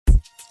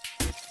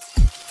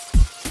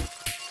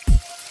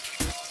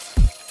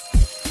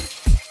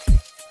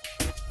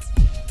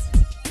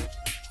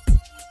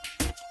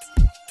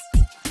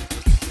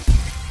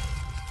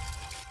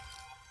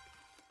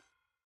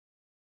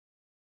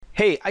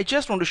Hey, I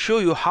just want to show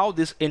you how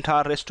this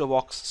entire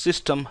RestoBox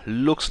system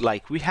looks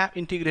like. We have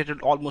integrated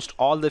almost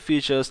all the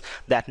features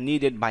that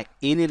needed by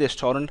any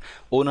restaurant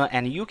owner,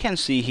 and you can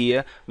see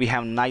here we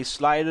have nice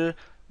slider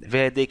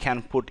where they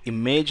can put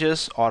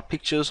images or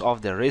pictures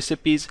of their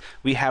recipes.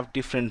 We have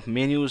different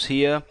menus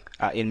here.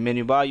 In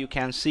menu bar you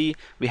can see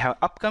we have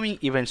upcoming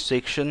events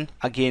section,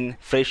 again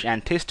fresh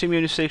and tasty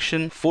menu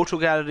section, photo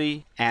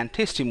gallery and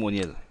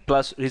testimonial,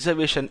 plus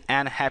reservation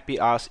and happy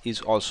hours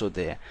is also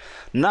there.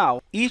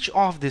 Now each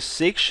of this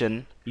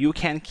section you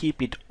can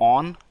keep it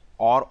on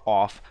or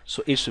off,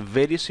 so it's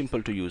very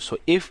simple to use. So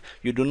if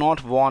you do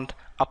not want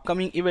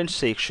upcoming event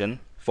section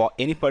for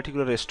any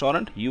particular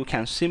restaurant, you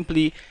can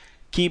simply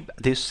keep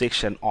this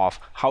section off.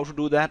 How to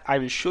do that I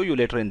will show you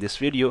later in this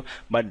video,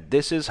 but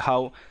this is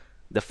how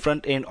the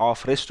front end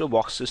of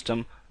RestoBox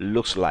system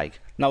looks like.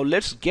 Now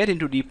let's get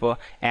into deeper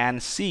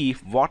and see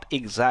what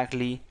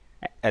exactly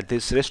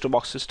this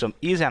RestoBox system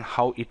is and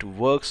how it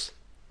works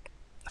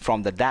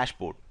from the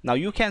dashboard. Now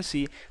you can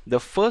see the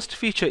first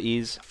feature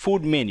is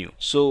food menu.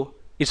 So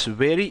it's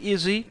very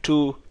easy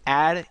to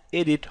add,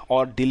 edit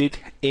or delete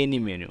any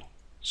menu.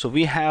 So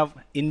we have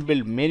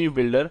inbuilt menu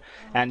builder,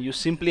 and you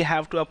simply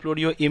have to upload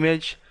your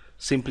image,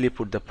 simply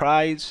put the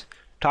price,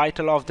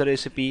 title of the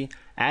recipe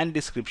and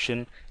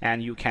description,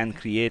 and you can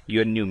create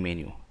your new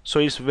menu. So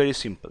it's very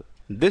simple.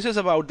 This is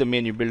about the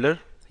menu builder.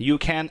 You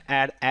can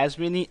add as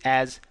many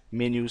as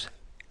menus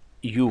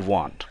you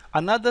want.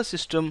 Another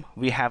system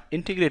we have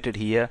integrated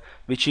here,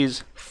 which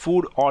is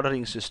food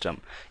ordering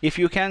system. If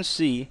you can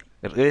see,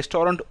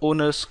 restaurant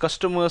owners,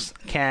 customers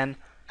can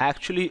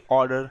actually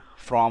order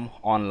from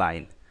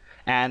online,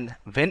 and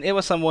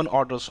whenever someone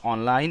orders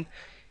online,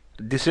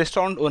 this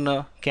restaurant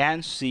owner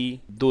can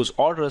see those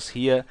orders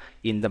here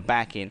in the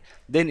backend.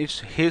 Then it's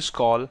his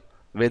call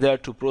whether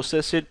to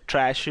process it,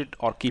 trash it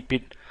or keep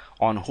it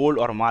on hold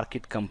or mark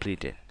it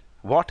completed.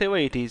 Whatever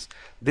it is,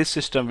 this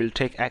system will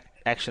take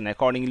action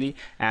accordingly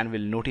and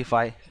will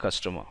notify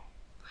customer.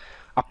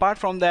 Apart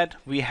from that,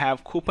 we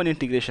have coupon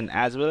integration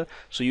as well.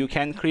 So you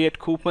can create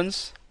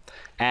coupons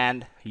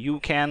and you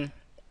can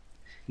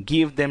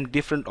give them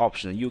different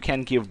options. You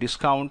can give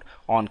discount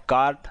on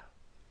cart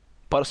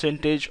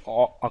percentage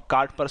or a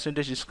cart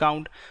percentage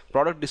discount,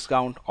 product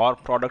discount or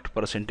product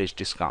percentage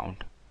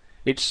discount.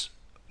 It's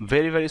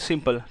very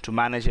simple to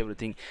manage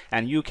everything,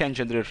 and you can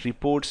generate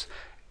reports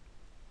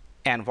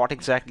and what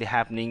exactly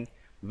happening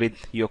with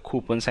your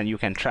coupons, and you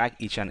can track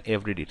each and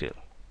every detail.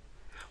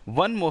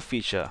 One more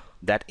feature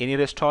that any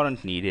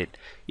restaurant needed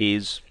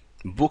is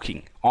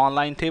booking,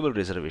 online table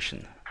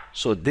reservation.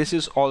 So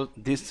this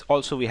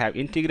also we have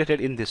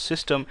integrated in this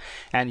system,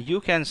 and you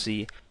can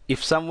see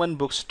if someone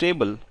books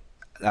table,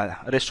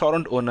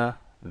 restaurant owner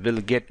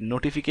will get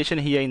notification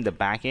here in the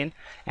back end,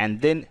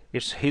 and then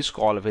it's his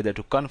call whether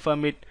to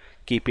confirm it,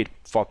 keep it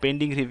for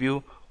pending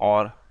review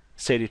or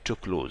set it to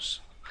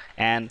close.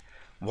 And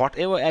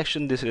whatever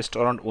action this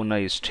restaurant owner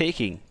is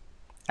taking,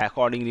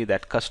 accordingly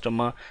that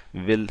customer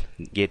will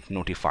get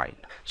notified.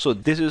 So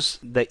this is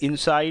the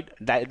inside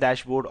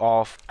dashboard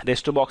of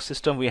RestoBox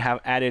system. We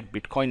have added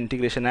Bitcoin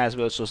integration as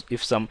well, so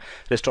if some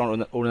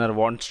restaurant owner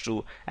wants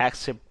to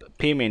accept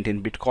payment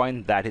in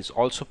Bitcoin, that is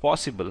also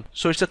possible.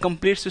 So it's a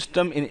complete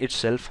system in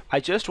itself. I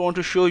just want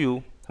to show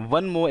you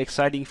one more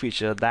exciting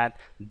feature, that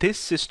this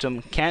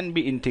system can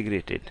be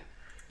integrated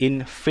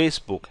in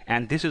Facebook,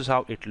 and this is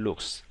how it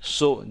looks.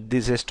 So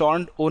these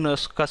restaurant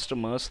owners,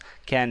 customers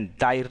can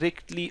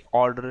directly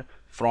order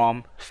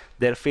from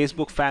their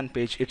Facebook fan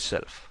page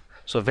itself.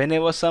 So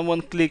whenever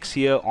someone clicks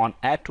here on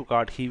add to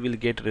cart, he will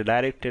get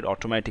redirected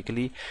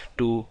automatically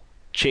to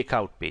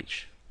checkout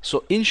page.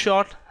 So in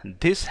short,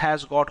 this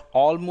has got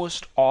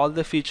almost all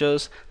the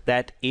features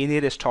that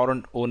any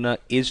restaurant owner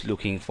is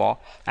looking for,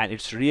 and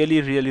it's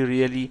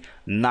really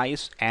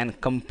nice and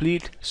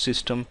complete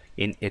system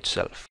in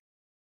itself.